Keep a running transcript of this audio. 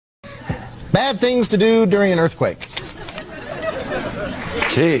Bad things to do during an earthquake.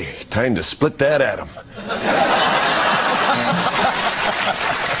 Okay, time to split that atom.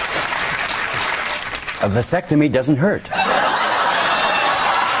 A vasectomy doesn't hurt.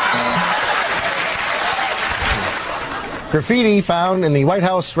 Graffiti found in the White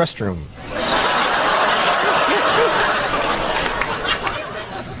House restroom.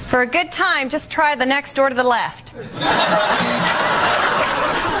 For a good time, just try the next door to the left.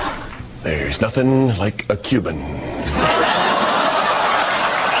 There's nothing like a Cuban.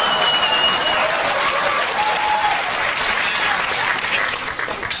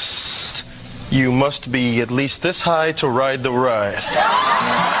 Psst. You must be at least this high to ride the ride.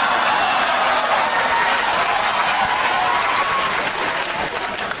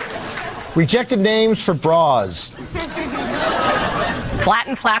 Rejected names for bras. Flat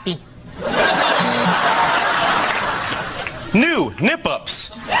and flappy. New nip-ups.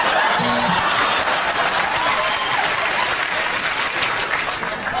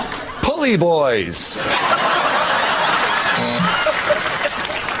 Pulley boys.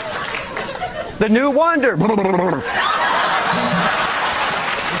 The new wonder.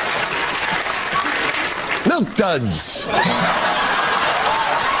 Milk duds.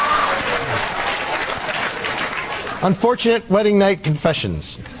 Unfortunate wedding night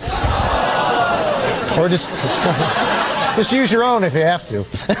confessions. Or just use your own if you have to.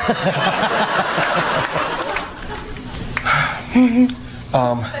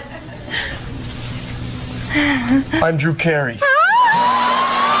 I'm Drew Carey.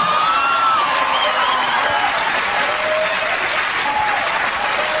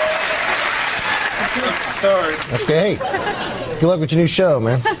 Sorry. That's okay. Hey, good luck with your new show,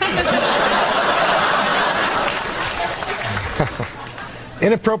 man.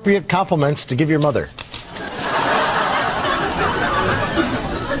 Inappropriate compliments to give your mother.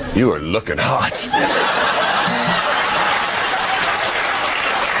 You are looking hot.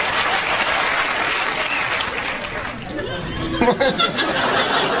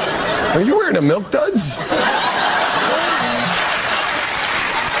 Are you wearing a milk duds?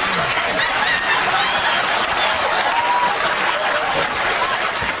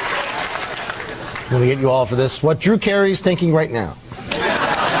 I'm going to get you all for this. What Drew Carey's thinking right now.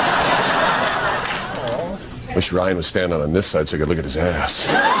 Wish Ryan was standing on this side so I could look at his ass.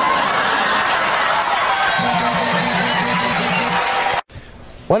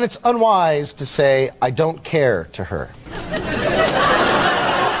 When it's unwise to say, I don't care to her.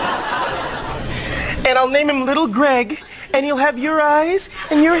 And I'll name him Little Greg, and he'll have your eyes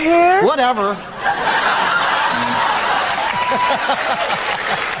and your hair. Whatever.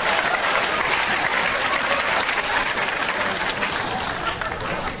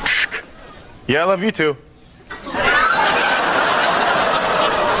 Yeah, I love you too.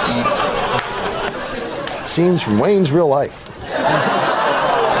 Scenes from Wayne's real life.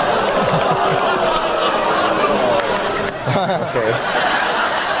 Okay.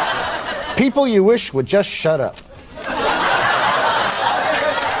 People you wish would just shut up.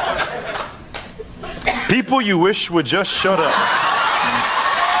 People you wish would just shut up.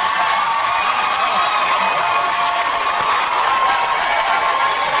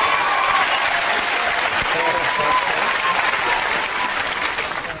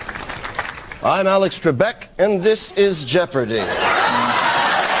 I'm Alex Trebek, and this is Jeopardy!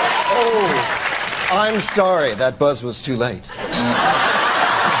 Oh, I'm sorry, that buzz was too late.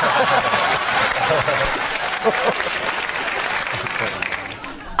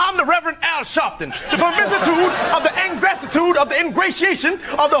 I'm the Reverend Al Sharpton. The vicissitude of the ingratitude of the ingratiation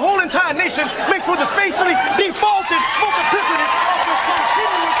of the whole entire nation mixed with the spatially defaulted multiplicity of the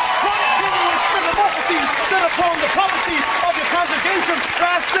continuous metamorphoses that upon the prophecy of your congregation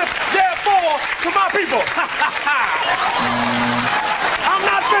last step, therefore, to my people. I'm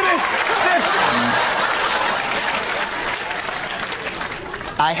not finished.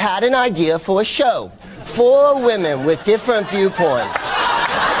 I had an idea for a show. 4 women with different viewpoints.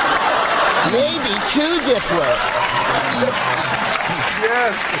 Maybe too different.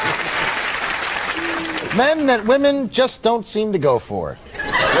 Yes. Men that women just don't seem to go for.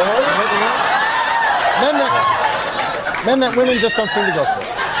 Men that women just don't seem to go for.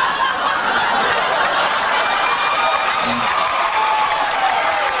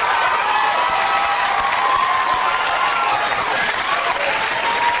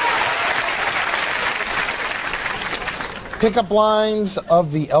 Pickup lines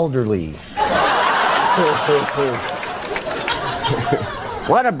of the elderly.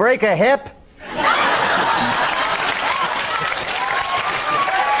 Want to break a hip?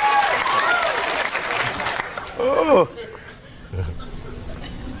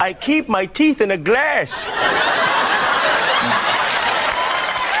 I keep my teeth in a glass.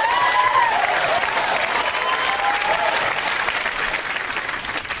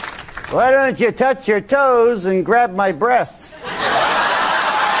 Why don't you touch your toes and grab my breasts?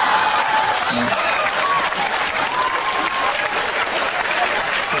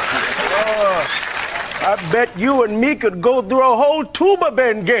 I bet you and me could go through a whole tuba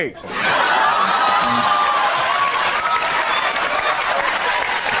Bengay.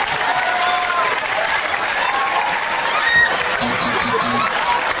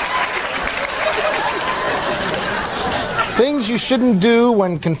 Things you shouldn't do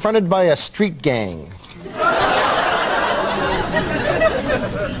when confronted by a street gang.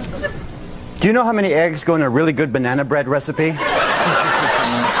 Do you know how many eggs go in a really good banana bread recipe?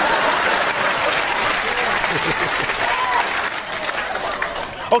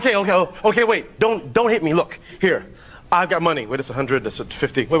 Okay, wait. Don't hit me. Look, here. I've got money. Wait, it's 100, that's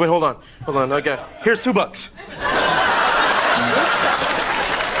 50. Wait, hold on. Here's $2.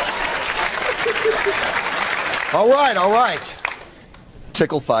 All right.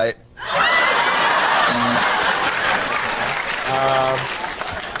 Tickle fight.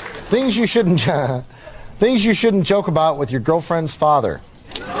 Things you shouldn't joke about with your girlfriend's father.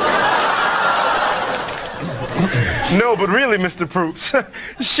 No, but really, Mr. Proops,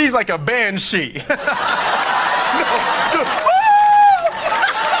 she's like a banshee.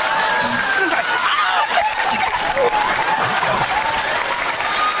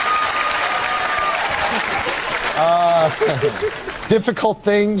 Difficult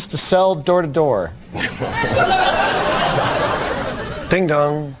things to sell door to door. Ding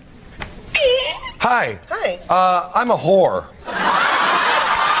dong. Hi. Hi. I'm a whore. And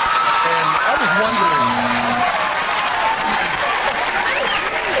I was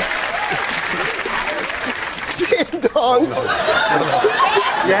Ding wondering. dong.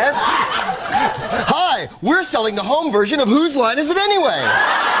 Yes? Hi, we're selling the home version of Whose Line Is It Anyway?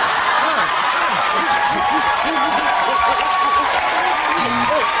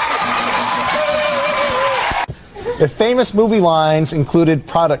 If famous movie lines included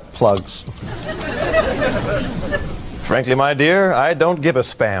product plugs. Frankly, my dear, I don't give a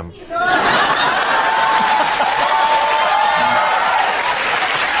spam.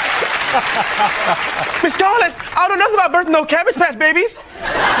 Miss Scarlett, I don't know nothing about birthing no Cabbage Patch babies.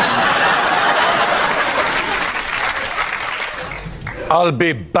 I'll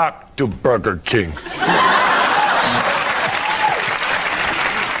be back to Burger King.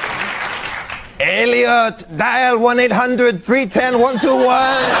 Elliot, dial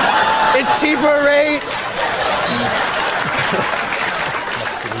 1-800-310-121. It's cheaper rates.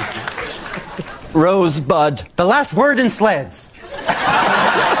 Rosebud. The last word in sleds.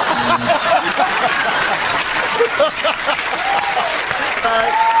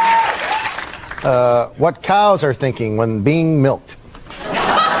 What cows are thinking when being milked.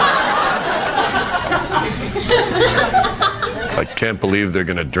 I can't believe they're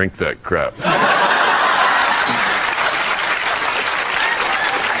gonna drink that crap.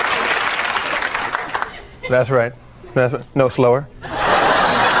 That's right. No, slower.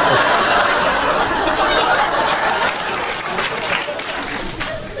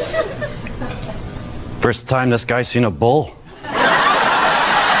 First time this guy's seen a bull.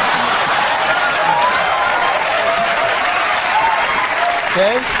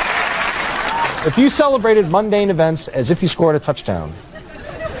 Okay? If you celebrated mundane events as if you scored a touchdown.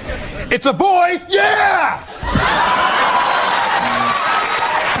 It's a boy, yeah!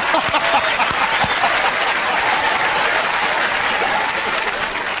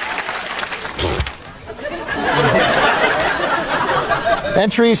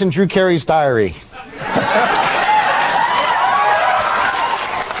 Entries in Drew Carey's diary.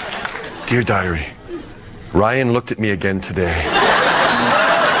 Dear diary, Ryan looked at me again today.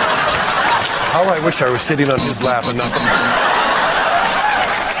 How I wish I were sitting on his lap and not...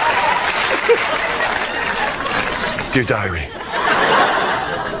 Dear diary,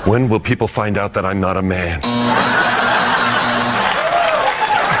 when will people find out that I'm not a man?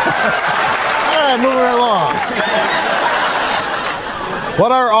 All right, moving right along.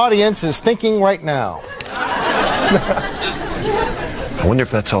 What our audience is thinking right now. I wonder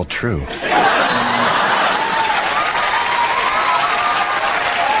if that's all true.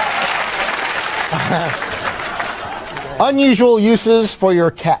 Unusual uses for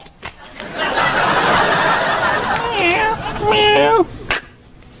your cat. Meow.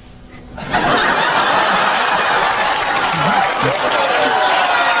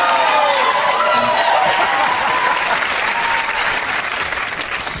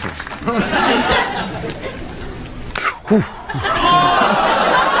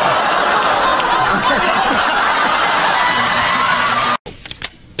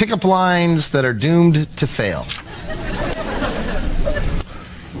 pickup lines that are doomed to fail.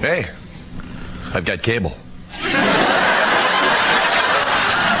 Hey, I've got cable.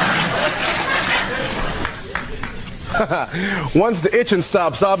 Once the itching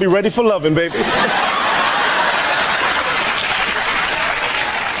stops, I'll be ready for loving, baby.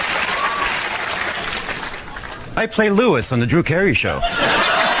 I play Lewis on the Drew Carey Show.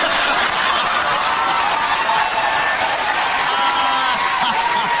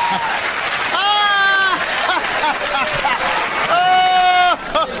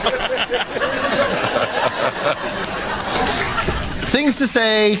 Things to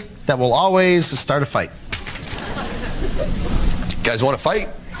say that will always start a fight. Guys want to fight?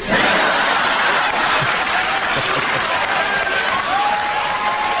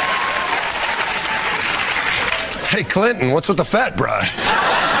 Hey, Clinton, what's with the fat broad?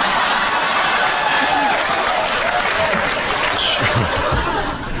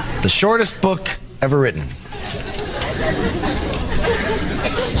 The shortest book ever written.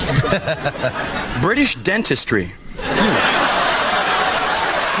 British dentistry.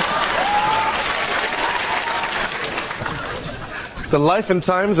 The Life and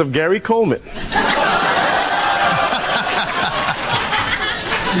Times of Gary Coleman.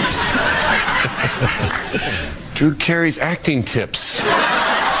 Drew Carey's acting tips.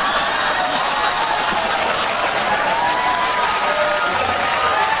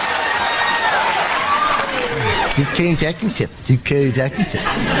 Drew Carey's acting tip. Drew Carey's acting tip.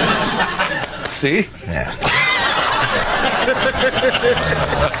 See? Yeah.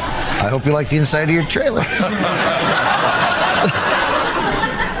 I hope you like the inside of your trailer.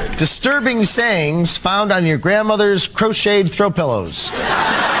 Disturbing sayings found on your grandmother's crocheted throw pillows.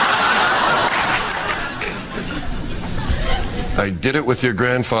 I did it with your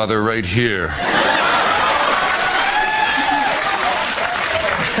grandfather right here.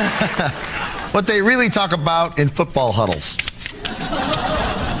 What they really talk about in football huddles.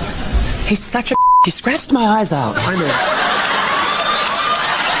 He's such a he scratched my eyes out. I know.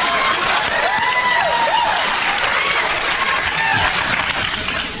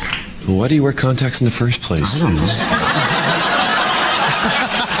 Why do you wear contacts in the first place? I don't know.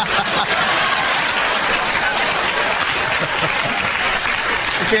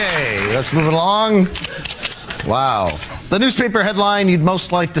 Okay, let's move it along. Wow. The newspaper headline you'd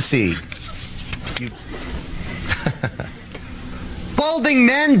most like to see. Balding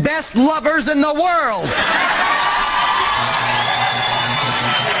men, best lovers in the world.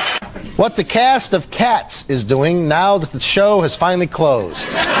 What the cast of Cats is doing now that the show has finally closed.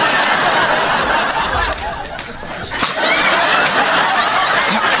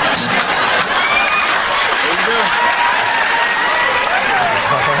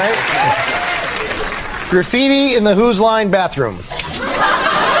 Graffiti in the Who's Line bathroom.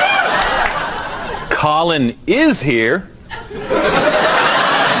 Colin is here.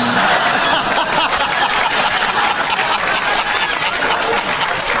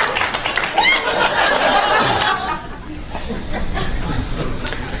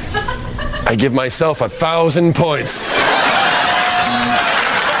 I give myself 1,000 points.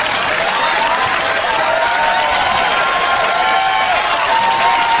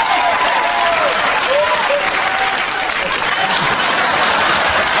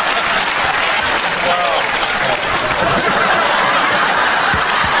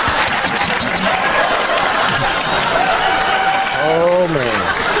 Oh, man.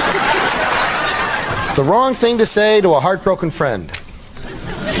 The wrong thing to say to a heartbroken friend.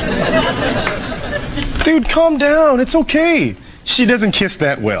 Dude, calm down. It's okay. She doesn't kiss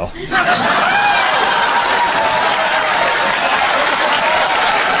that well.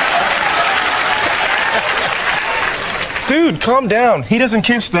 Dude, calm down. He doesn't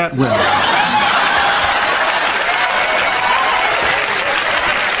kiss that well.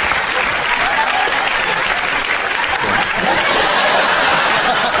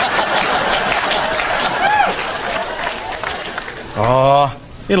 Aw,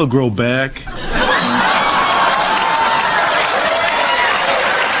 it'll grow back.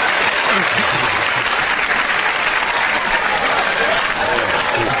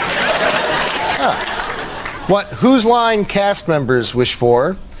 What Who's Line cast members wish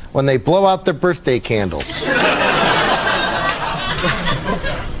for when they blow out their birthday candles.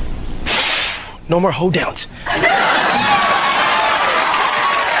 No more hoedowns.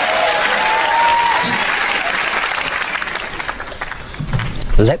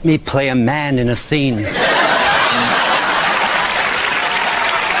 Let me play a man in a scene.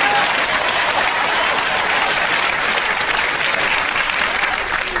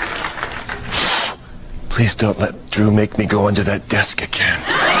 Please don't let Drew make me go under that desk again.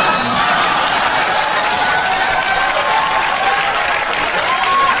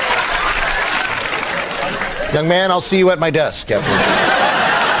 Young man, I'll see you at my desk after.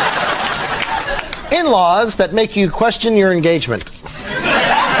 In-laws that make you question your engagement.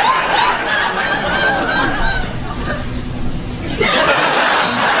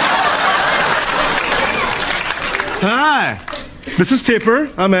 Hi, this is Tipper.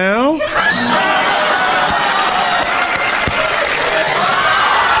 I'm Al.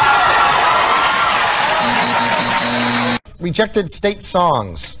 Rejected state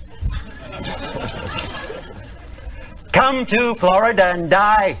songs. Come to Florida and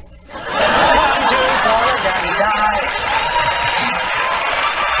die. Come to Florida and die.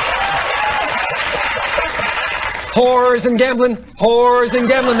 Whores and gambling,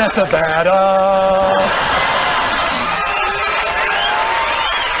 that's a battle.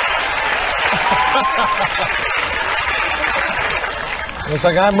 Looks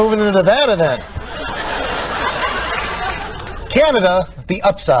like I'm moving to Nevada then. Canada, the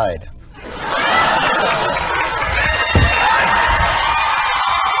upside.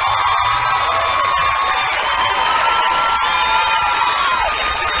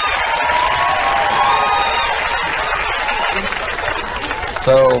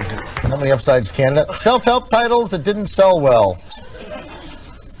 So, how many upsides Canada? Self-help titles that didn't sell well.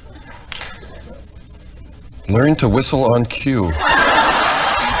 Learn to whistle on cue.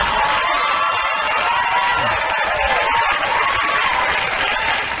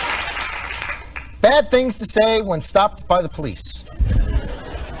 Bad things to say when stopped by the police.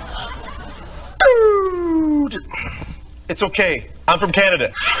 Dude, it's okay. I'm from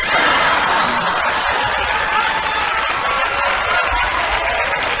Canada.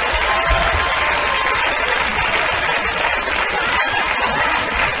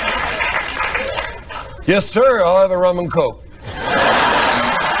 Yes, sir. I'll have a rum and coke.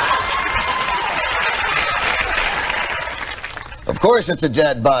 Of course it's a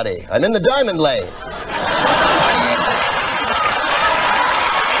dead body. I'm in the diamond lane.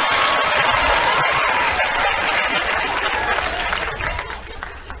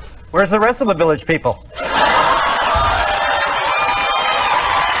 Where's the rest of the village people?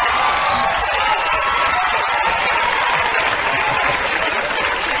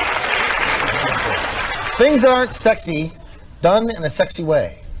 Things that aren't sexy, done in a sexy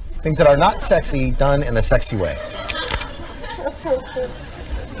way. Things that are not sexy, done in a sexy way.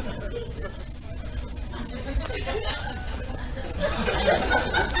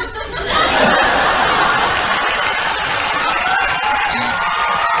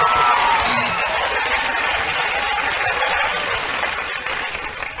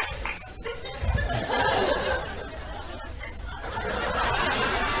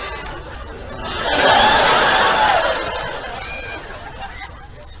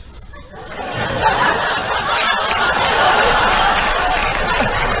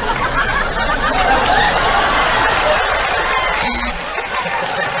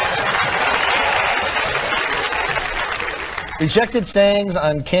 Rejected sayings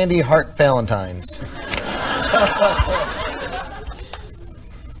on Candy Heart Valentines.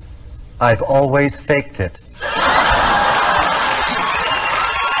 I've always faked it.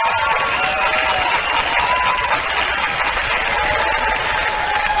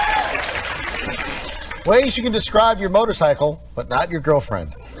 Ways you can describe your motorcycle, but not your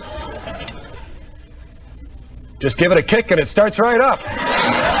girlfriend. Just give it a kick and it starts right up.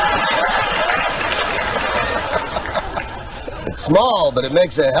 It's small, but it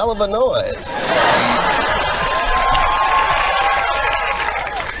makes a hell of a noise.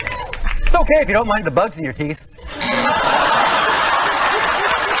 It's okay if you don't mind the bugs in your teeth.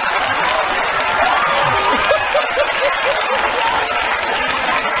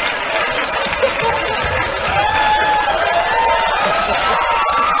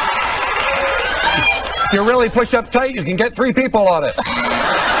 If you really push up tight, you can get 3 people on it.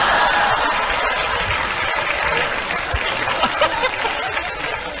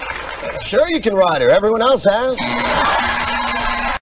 Sure you can ride her. Everyone else has.